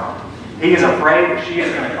harmed. He is afraid that she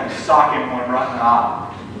is going to come sock him one right in the eye.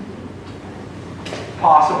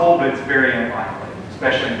 Possible, but it's very unlikely,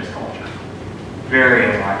 especially in this culture. Very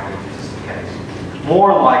unlikely this is the case.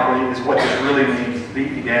 More likely is what this really means, to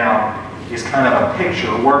beat me down, is kind of a picture,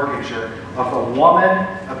 a word picture, of a woman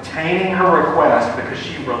obtaining her request because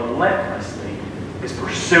she relentlessly is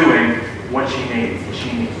pursuing what she needs, and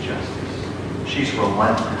she needs justice. She's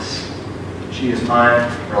relentless. She is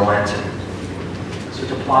unrelenting. So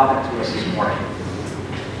to apply that to us this morning,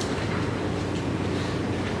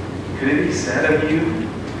 could it be said of you,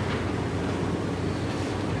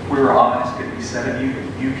 if we were honest, could it be said of you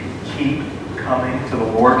that you can keep coming to the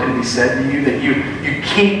Lord? Could it be said to you that you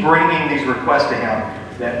keep bringing these requests to Him?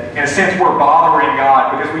 That in a sense we're bothering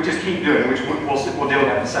God because we just keep doing it, which we'll deal with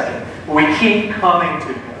that in a second. But we keep coming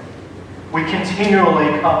to Him. We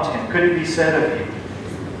continually come to Him. Could it be said of you?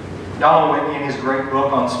 Donald Whitney, in his great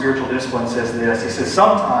book on spiritual discipline, says this. He says,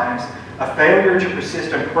 sometimes a failure to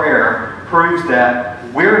persist in prayer proves that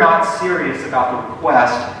we're not serious about the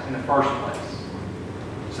request in the first place.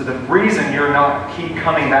 So the reason you're not keep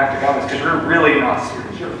coming back to God is because you're really not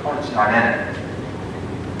serious. Your heart's not in it.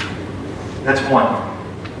 That's one.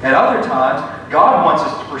 At other times, God wants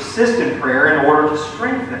us to persist in prayer in order to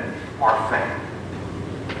strengthen our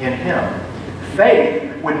faith in Him. Faith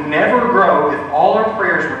would never grow if all our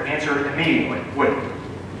prayers were answered immediately, would it?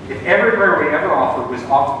 If every prayer we ever offered was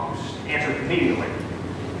answered immediately,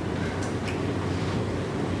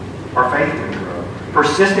 our faith would grow.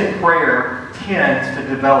 Persistent prayer tends to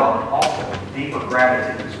develop also deeper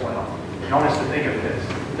gratitude as well. I want us to think of this.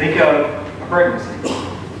 Think of a pregnancy.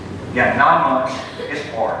 You got 9 months. It's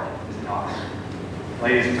hard. It's not.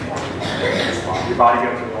 Ladies, it's hard. It's hard. Your body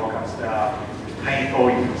goes through all kinds of stuff. It's painful.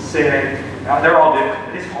 You feel sick. They're all different,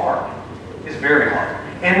 but it's hard. It's very hard.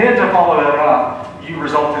 And then to follow that up, you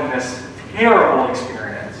result in this terrible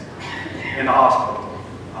experience in the hospital.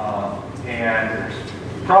 And there's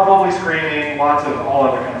probably screaming, lots of all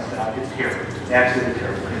other kind of stuff. It's terrible. It's absolutely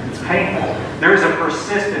terrible. It's painful. There is a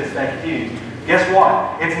persistence that continues. Guess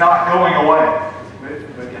what? It's not going away.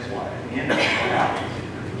 But guess what? At the end of it, what happens?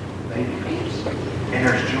 Baby comes. And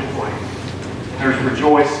there's joy. And there's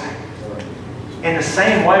rejoicing. In the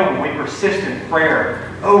same way, when we persist in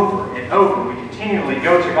prayer over and over, we continually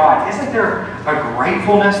go to God, isn't there a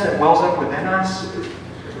gratefulness that wells up within us?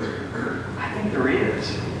 I think there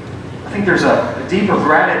is. I think there's a deeper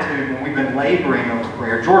gratitude when we've been laboring over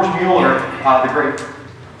prayer. George Mueller, the great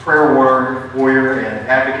prayer warrior and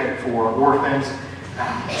advocate for orphans,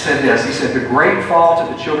 said this. He said, the great fault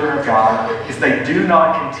of the children of God is they do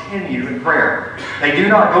not continue in prayer. They do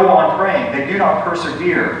not go on praying. They do not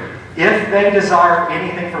persevere. If they desire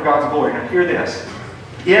anything for God's glory, now hear this.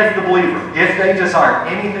 If the believer, if they desire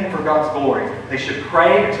anything for God's glory, they should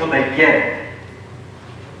pray until they get it.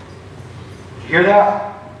 Did you hear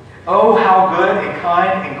that? Oh, how good and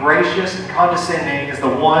kind and gracious and condescending is the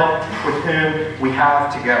one with whom we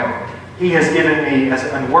have to go. He has given me, as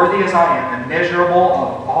unworthy as I am, immeasurable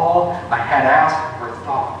of all I had asked or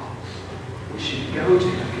thought. We should go to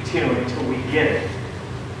him continually until we get it.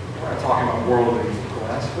 We're not talking about worldly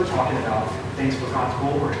requests. We're talking about things for God's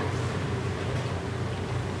glory.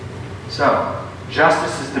 So,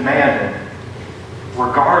 justice is demanded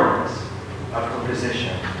regardless of her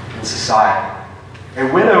position in society. A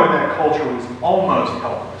widow in that culture was almost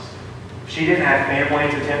helpless. She didn't have family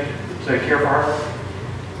to care for her.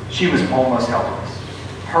 She was almost helpless.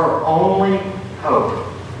 Her only hope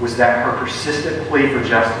was that her persistent plea for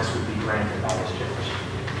justice would be granted by this judge.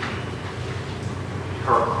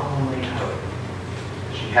 Her only hope.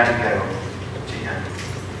 She had to go to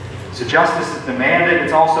him. So justice is demanded.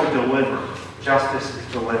 It's also delivered. Justice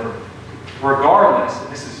is delivered. Regardless,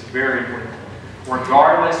 and this is very important,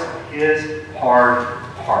 regardless of his hard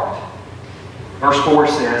heart. Verse 4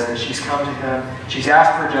 says that she's come to him. She's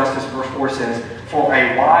asked for justice. Verse 4 says, for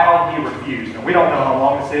a while he refused. Now, we don't know how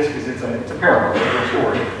long this is because it's a parable, it's a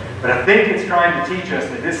story. But I think it's trying to teach us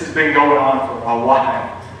that this has been going on for a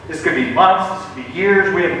while. This could be months, this could be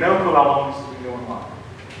years. We have no clue how long this has been going on.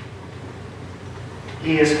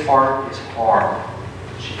 His heart is hard.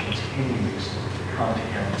 She continues to come to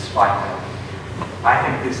him despite that. I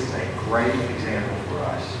think this is a great example for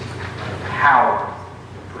us of the power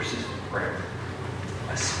of persistent prayer,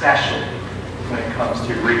 especially when it comes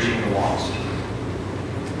to reaching the lost.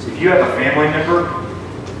 So if you have a family member,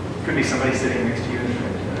 it could be somebody sitting next to you in the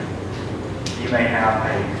room today. You may have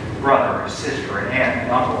a brother, a sister, an aunt, an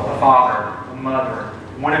uncle, a father, a mother,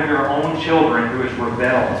 one of your own children who has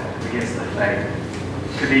rebelled against the faith.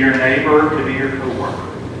 It could be your neighbor, it could be your co-worker,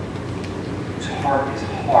 whose heart is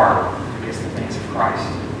hard against the things of Christ.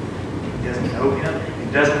 He doesn't know him.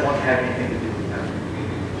 He doesn't want to have anything to do with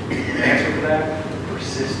him. The answer for that?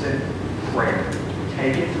 Persistent prayer.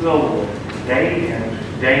 Take it to the Lord day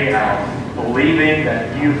in, day out, believing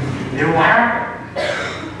that it will happen.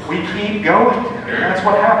 We keep going to him. And that's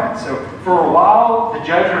what happened. So for a while, the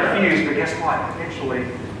judge refused, but guess what? Eventually,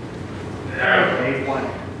 they gave way.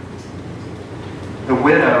 The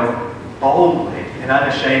widow boldly and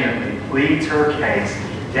unashamedly pleads her case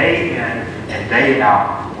day in and day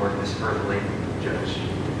out before this earthly judge.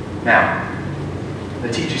 Now, I'm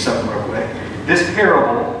going to teach you something real quick. This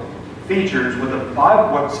parable features what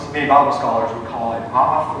many Bible scholars would call an a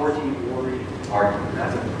fortiori argument.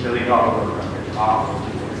 That's $1 million word right there. A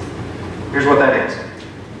fortiori. Here's what that is.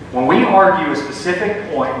 When we argue a specific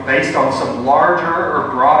point based on some larger or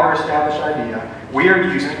broader established idea, we are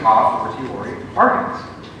using a fortiori arguments.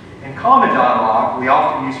 In common dialogue, we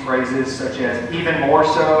often use phrases such as even more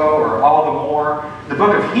so or all the more. The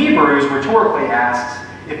book of Hebrews rhetorically asks,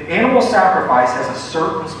 if animal sacrifice has a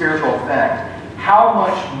certain spiritual effect, how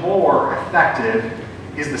much more effective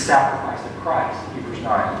is the sacrifice of Christ? Hebrews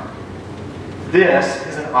 9. This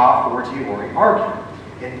is an a fortiori argument.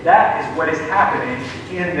 And that is what is happening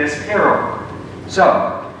in this parable.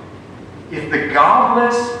 So, if the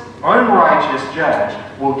godless, unrighteous judge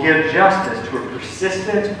will give justice to a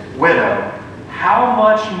persistent widow, how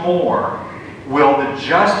much more will the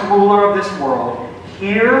just ruler of this world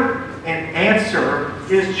hear and answer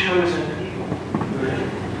his chosen people?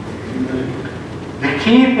 The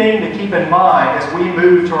key thing to keep in mind as we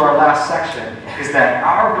move to our last section is that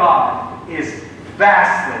our God is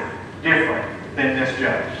vastly different than this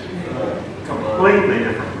judge. Completely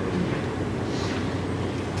different.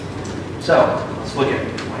 So, let's look at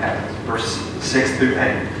what happens. Verse 6 through 8.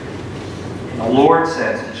 And the Lord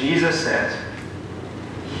says, Jesus says,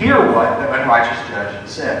 hear what the unrighteous judge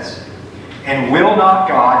says. And will not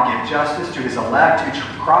God give justice to his elect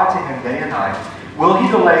who cry to him day and night? Will he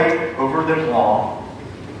delay over them long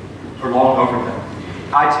over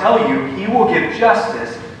them? I tell you, he will give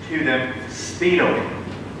justice to them speedily.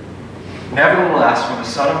 Nevertheless, when the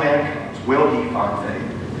Son of Man comes, will he find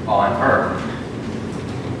faith on earth?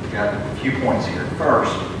 We've got a few points here.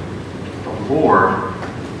 First, the Lord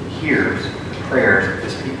hears the prayers of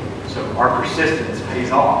his people. So our persistence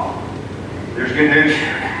pays off. There's good news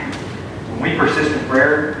here. When we persist in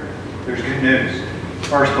prayer, there's good news.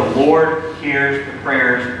 First, the Lord hears the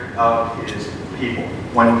prayers of his people.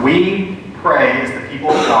 When we pray as the people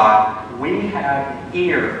of God, we have the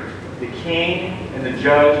ear of the King and the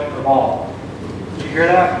Judge of all. Did you hear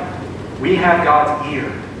that? We have God's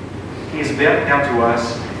ear. He is bent down to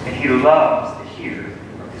us, and he loves to hear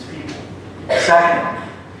from his people. Secondly,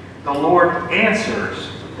 the Lord answers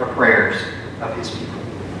the prayers of his people.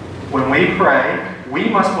 When we pray, we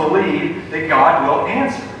must believe that God will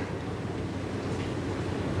answer.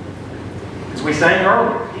 As we sang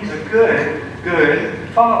earlier, He's a good, good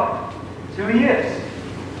Father. That's who He is.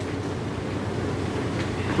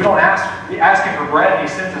 We don't ask Him for bread and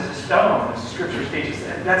He sends us a stone, as the Scriptures teach us.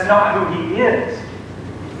 That's not who He is.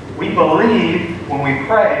 We believe when we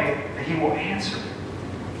pray that He will answer.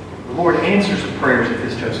 The Lord answers the prayers of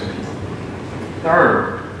His chosen people.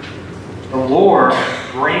 Third, the Lord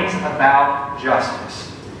brings about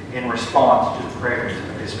justice in response to the prayers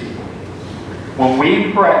of His people. When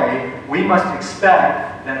we pray, we must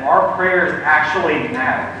expect that our prayers actually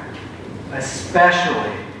matter,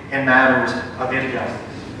 especially in matters of injustice.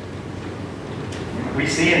 We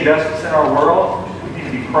see injustice in our world, we need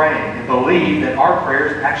to be praying and believe that our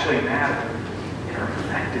prayers actually matter and are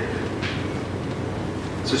effective.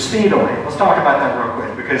 So speedily, let's talk about that real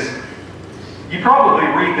quick, because you probably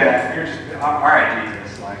read that and you're just, all right,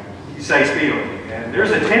 Jesus, like you say speedily. And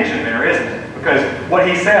there's a tension there, isn't it? Because what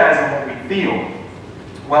He says and what we feel.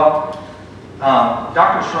 Well,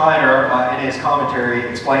 Dr. Schreiner, in his commentary,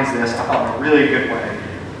 explains this, I thought, in a really good way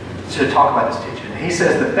to talk about this tension. He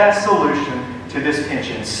says the best solution to this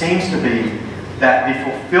tension seems to be that the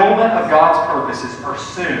fulfillment of God's purposes are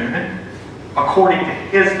soon according to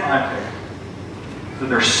His timetable. So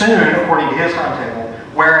they're soon according to His timetable,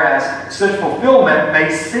 whereas such fulfillment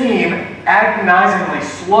may seem agonizingly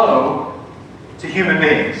slow to human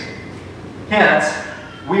beings. Hence,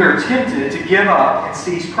 we are tempted to give up and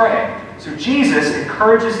cease praying. So Jesus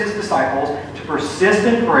encourages His disciples to persist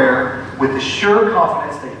in prayer with the sure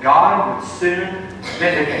confidence that God would soon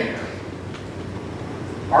vindicate them.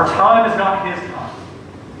 Our time is not His time.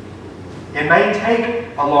 It may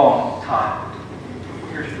take a long time.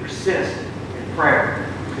 We are to persist in prayer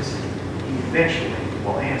because He eventually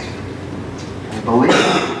will answer. We believe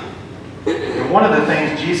it. And one of the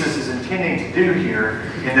things Jesus is intending to do here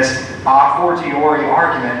in this a fortiori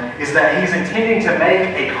argument is that He's intending to make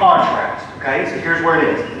a contrast. Okay, so here's where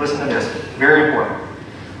it is. Listen to this. Very important.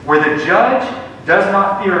 Where the judge does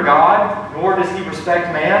not fear God, nor does he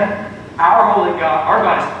respect man, our holy God, our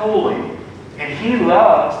God is holy, and He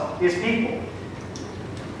loves His people.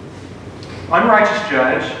 Unrighteous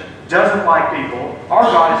judge doesn't like people. Our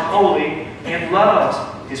God is holy and loves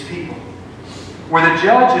His people. Where the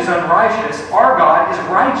judge is unrighteous, our God is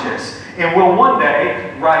righteous and will one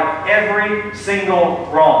day right every single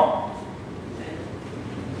wrong.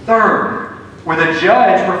 Third, where the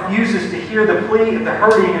judge refuses to hear the plea of the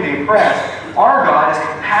hurting and the oppressed, our God is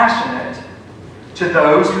compassionate to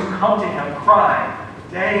those who come to Him crying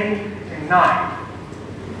day and night.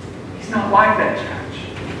 He's not like that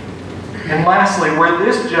judge. And lastly, where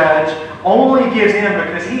this judge only gives in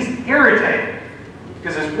because he's irritated,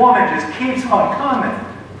 because this woman just keeps on coming.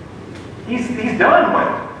 He's done with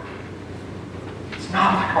it. It's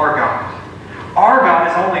not like our God. Our God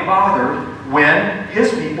is only bothered when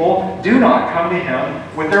His people do not come to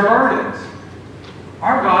Him with their burdens.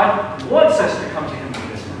 Our God wants us to come to Him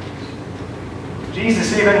with His burdens.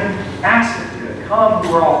 Jesus even asked them to come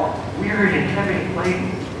who are all weary and heavy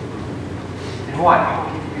laden. And what? I'll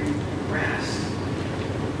give you rest.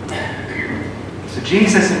 So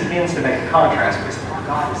Jesus intends to make a contrast because our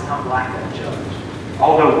God is not like that judge.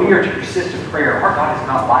 Although we are to persist in prayer, our God is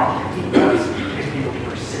not like Him. He wants His people to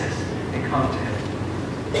persist and come to Him.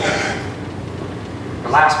 The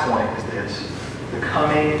last point is this: the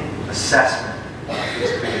coming assessment of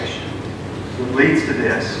His creation. So it leads to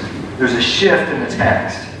this. There's a shift in the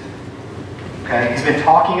text. Okay? He's been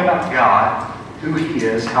talking about God, who He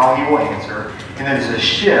is, how He will answer, and then there's a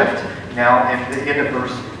shift now in the end of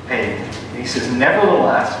verse 8. And He says,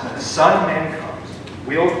 nevertheless, when the Son of Man comes,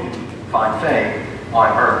 will He find faith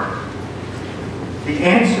on earth? The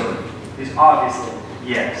answer is obviously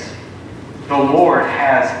yes. The Lord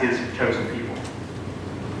has His chosen people.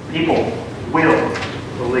 People will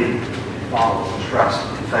believe, follow, trust,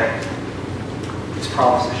 and faith. His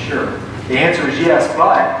promise is sure. The answer is yes,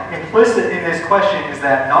 but implicit in this question is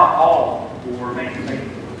that not all will remain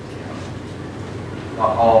faithful.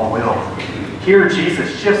 Not all will. Here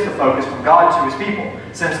Jesus shifts the focus from God to His people.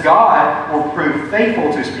 Since God will prove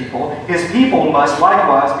faithful to His people must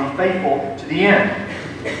likewise be faithful to the end.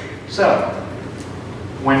 So,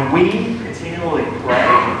 when we continually pray,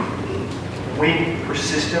 when we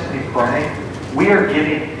persistently pray, we are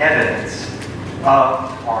giving evidence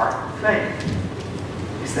of our faith.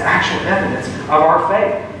 It's the actual evidence of our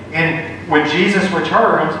faith. And when Jesus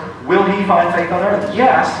returns, will He find faith on earth?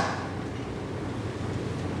 Yes.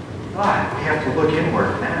 But we have to look inward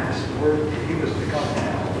and ask, Lord, if He was to come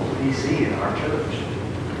now, what would He see in our church?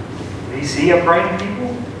 Would He see a praying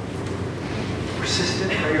people?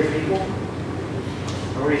 Persistent prayer people?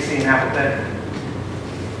 Or would He see an apathetic?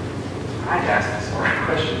 I'd ask this sort of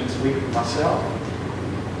question this week for myself.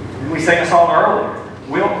 We sang a song earlier.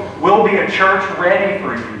 We'll be a church ready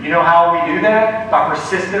for you. You know how we do that? By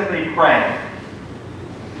persistently praying.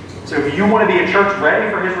 So if you want to be a church ready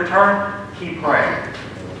for His return, keep praying.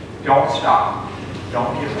 Don't stop.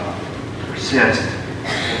 Don't give up. Persist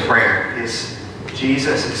in prayer.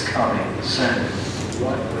 Jesus is coming soon.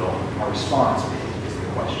 What will our response be is the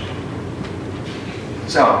question.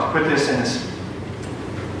 So, to put this in this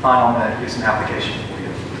final minute, here's an application for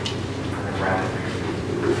you. I'm going to wrap it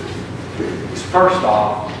here. First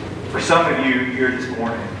off, for some of you here this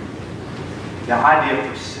morning, the idea of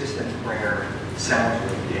persistent prayer sounds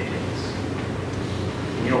ridiculous.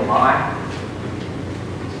 You know why?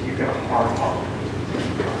 You've got a hard heart.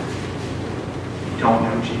 You don't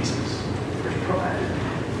know Jesus.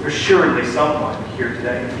 There's surely someone here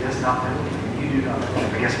today who does not know Him. You do not know Him.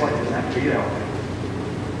 But guess what? It doesn't have to be that way.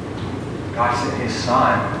 God sent His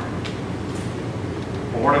Son,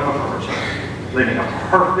 born of a virgin, living a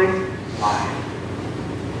perfect life,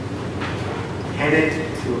 headed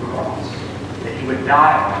to a cross, that He would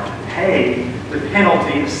die on to pay the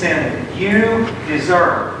penalty of sin that you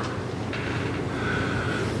deserve,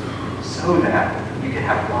 so that you could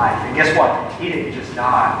have life. And guess what? He didn't just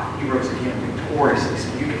die. He rose again victoriously so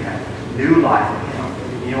you can have new life in Him.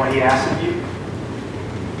 You know what He asks of you?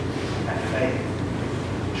 Have faith.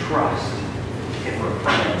 Trust. And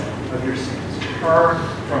repent of your sins. Turn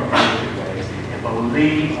from your wicked ways and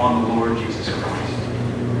believe on the Lord Jesus Christ.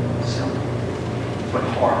 Simple, but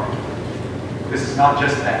hard. This is not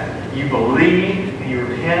just that. You believe and you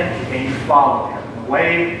repent and you follow Him. And the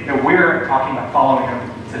way that we're talking about following Him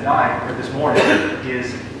tonight or this morning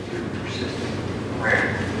is through persistent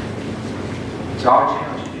prayer. So I would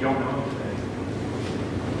challenge you, if you don't know Him today,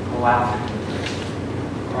 call out to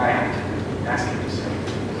Him, cry out to Him, ask Him to save you.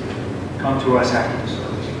 Come to us after the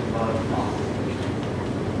service. We love and follow.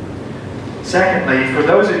 Secondly, for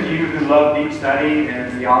those of you who love deep study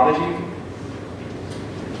and theology,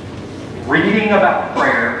 reading about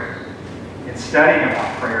prayer and studying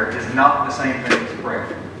about prayer is not the same thing as prayer.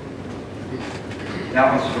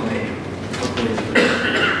 That was for me. Hopefully it's for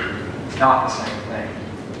you. It's not the same thing.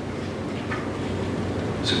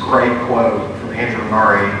 It's a great quote from Andrew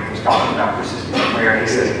Murray, who's talking about persistent prayer. He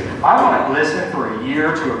says, I want to listen for a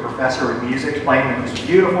year to a professor of music playing the most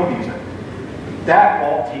beautiful music. That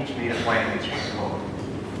won't teach me to play an instrument.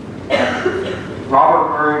 Robert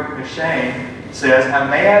Murray McShane says, a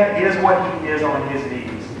man is what he is on his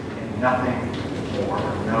knees, and nothing more,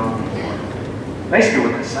 no more. Basically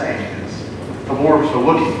what they're saying is, the Lord was to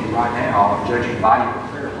look at you right now and judge you by your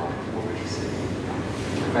prayer life. What would He see?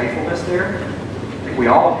 Your faithfulness there? I think we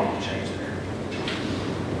all need to change there.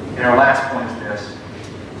 And our last point is this.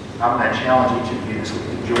 I'm going to challenge each of you this week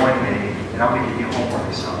to join me, and I'm going to give you a homework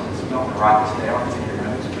assignment. So don't write this down. It's in your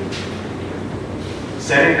notes.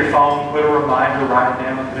 Set it in your phone, put a reminder, write it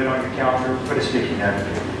down, put it on your calendar, put a sticky note.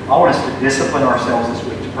 I want us to discipline ourselves this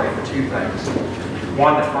week to pray for two things.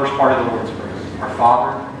 One, the first part of the Lord's Prayer. Our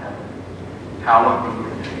Father, hallowed be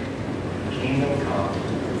your name. Kingdom come,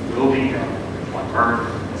 will be done on earth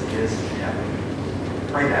as it is in heaven.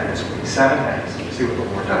 Pray that this week. 7 days. See what the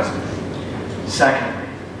Lord does. Secondly,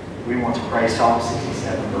 we want to pray Psalm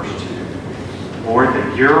 67, verse 2. Lord,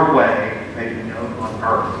 that your way may be known on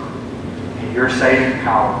earth and your saving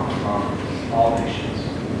power among all nations.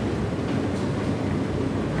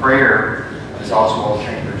 Prayer, as Oswald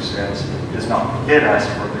Chambers says, does not fit us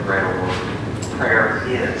for the greater work. Prayer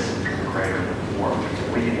is greater work.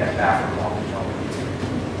 We get that back from all the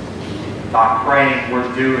time. By praying, we're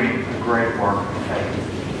doing a great work of faith.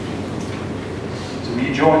 So will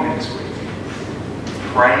you join me this week?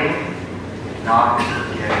 Praying, not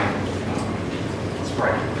forgetting. Let's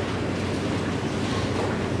pray.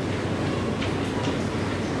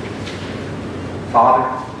 Father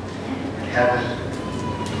in heaven,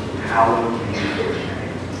 hallowed be your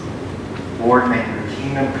name. Lord, may your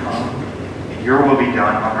kingdom come. Your will be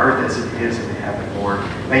done on earth as it is in heaven, Lord.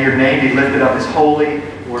 May your name be lifted up as holy.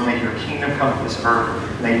 Lord, may your kingdom come to this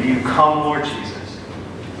earth. May you come, Lord Jesus.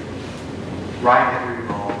 Right every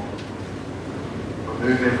wrong.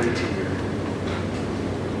 Remove every tear.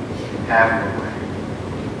 Have your way.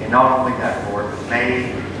 And not only that, Lord, but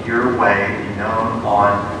may your way be known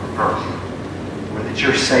on earth. Lord, that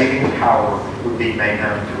your saving power would be made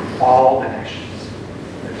known through all the nations.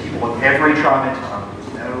 That people of every tribe and tongue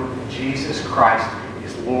know Jesus Christ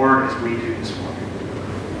is Lord as we do this morning.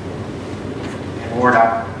 And Lord,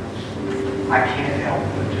 I can't help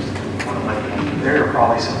but just want to let you know there are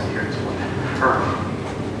probably some of you who hurt.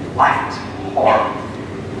 Life is hard.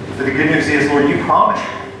 But the good news is, Lord, you promised.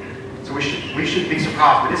 So we should be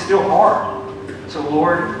surprised, but it's still hard. So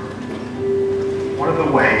Lord, one of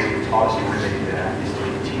the ways you taught us to relate to that is to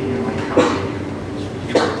continually come to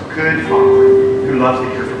you. You are a good Father who loves to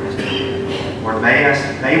hear from his people. Lord,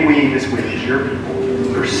 may we this week as your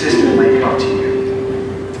people persistently come to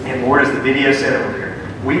you. And Lord, as the video said earlier,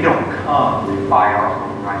 we don't come by our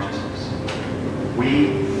own righteousness.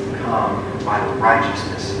 We come by the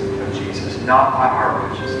righteousness of Jesus. Not by our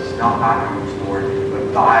righteousness, not by ours, Lord,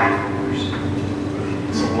 but by yours.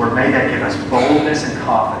 So Lord, may that give us boldness and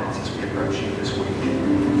confidence as we approach you this week.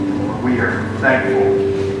 Lord, we are thankful